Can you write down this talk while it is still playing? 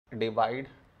divide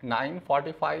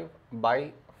 945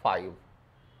 by 5.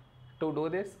 To do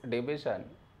this division,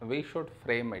 we should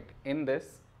frame it in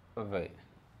this way.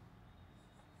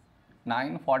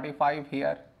 945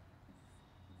 here,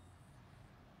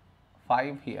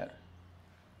 5 here.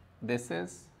 This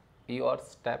is your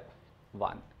step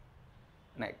 1.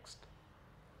 Next,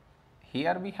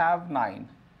 here we have 9,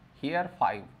 here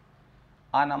 5.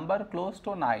 A number close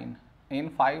to 9 in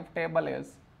 5 table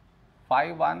is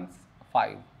 5 ones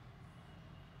 5.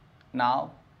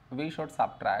 Now we should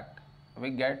subtract, we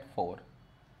get 4.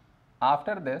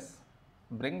 After this,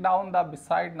 bring down the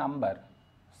beside number,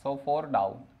 so 4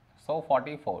 down, so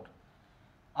 44.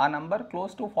 A number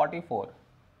close to 44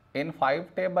 in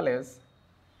 5 table is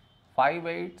 5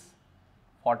 8s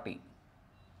 40.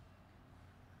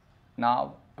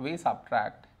 Now we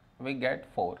subtract, we get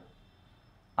 4.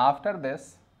 After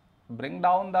this, bring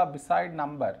down the beside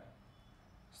number,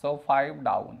 so 5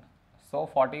 down, so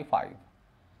 45.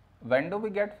 When do we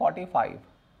get 45?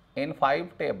 In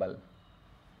 5 table,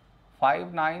 5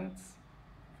 9s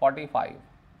 45.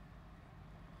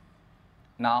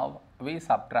 Now we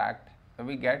subtract,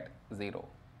 we get 0.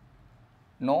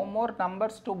 No more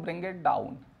numbers to bring it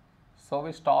down, so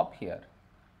we stop here.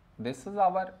 This is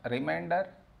our remainder,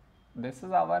 this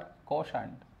is our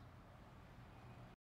quotient.